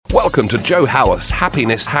Welcome to Joe Howarth's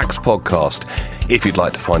Happiness Hacks podcast. If you'd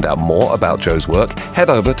like to find out more about Joe's work, head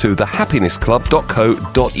over to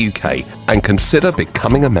thehappinessclub.co.uk and consider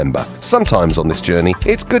becoming a member. Sometimes on this journey,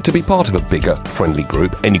 it's good to be part of a bigger, friendly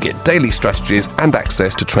group, and you get daily strategies and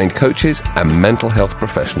access to trained coaches and mental health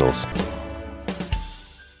professionals.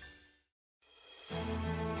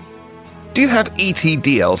 Do you have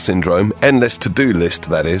ETDL syndrome? Endless to-do list,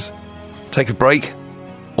 that is. Take a break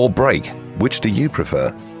or break? Which do you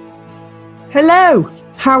prefer? Hello,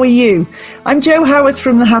 how are you? I'm Joe Howarth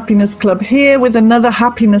from the Happiness Club, here with another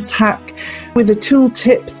happiness hack with a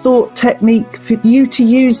tooltip, thought technique for you to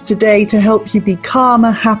use today to help you be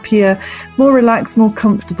calmer, happier, more relaxed, more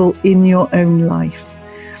comfortable in your own life.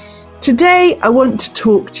 Today, I want to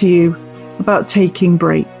talk to you about taking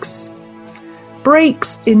breaks.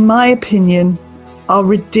 Breaks, in my opinion, are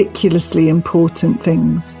ridiculously important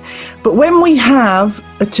things. But when we have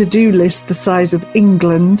a to-do list the size of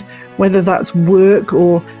England, whether that's work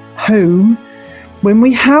or home, when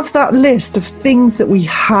we have that list of things that we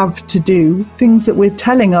have to do, things that we're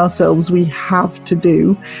telling ourselves we have to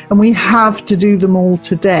do, and we have to do them all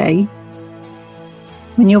today,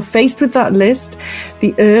 when you're faced with that list,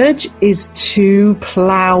 the urge is to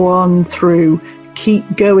plow on through.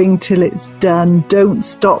 Keep going till it's done. Don't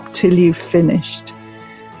stop till you've finished.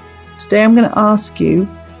 Today I'm going to ask you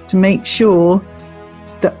to make sure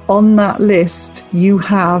that on that list you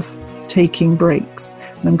have taking breaks.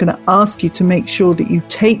 And I'm going to ask you to make sure that you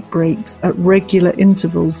take breaks at regular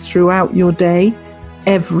intervals throughout your day,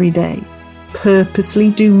 every day.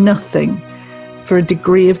 Purposely do nothing for a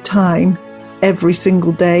degree of time every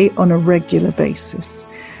single day on a regular basis.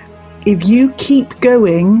 If you keep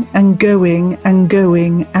going and going and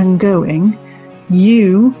going and going,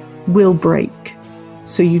 you will break.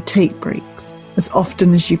 So you take breaks as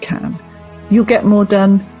often as you can. You'll get more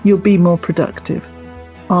done. You'll be more productive.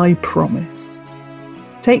 I promise.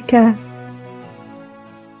 Take care.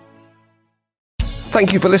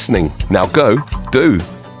 Thank you for listening. Now go, do.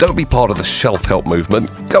 Don't be part of the self-help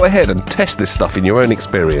movement. Go ahead and test this stuff in your own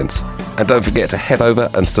experience. And don't forget to head over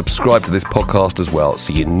and subscribe to this podcast as well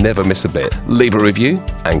so you never miss a bit. Leave a review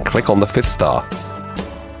and click on the 5th star.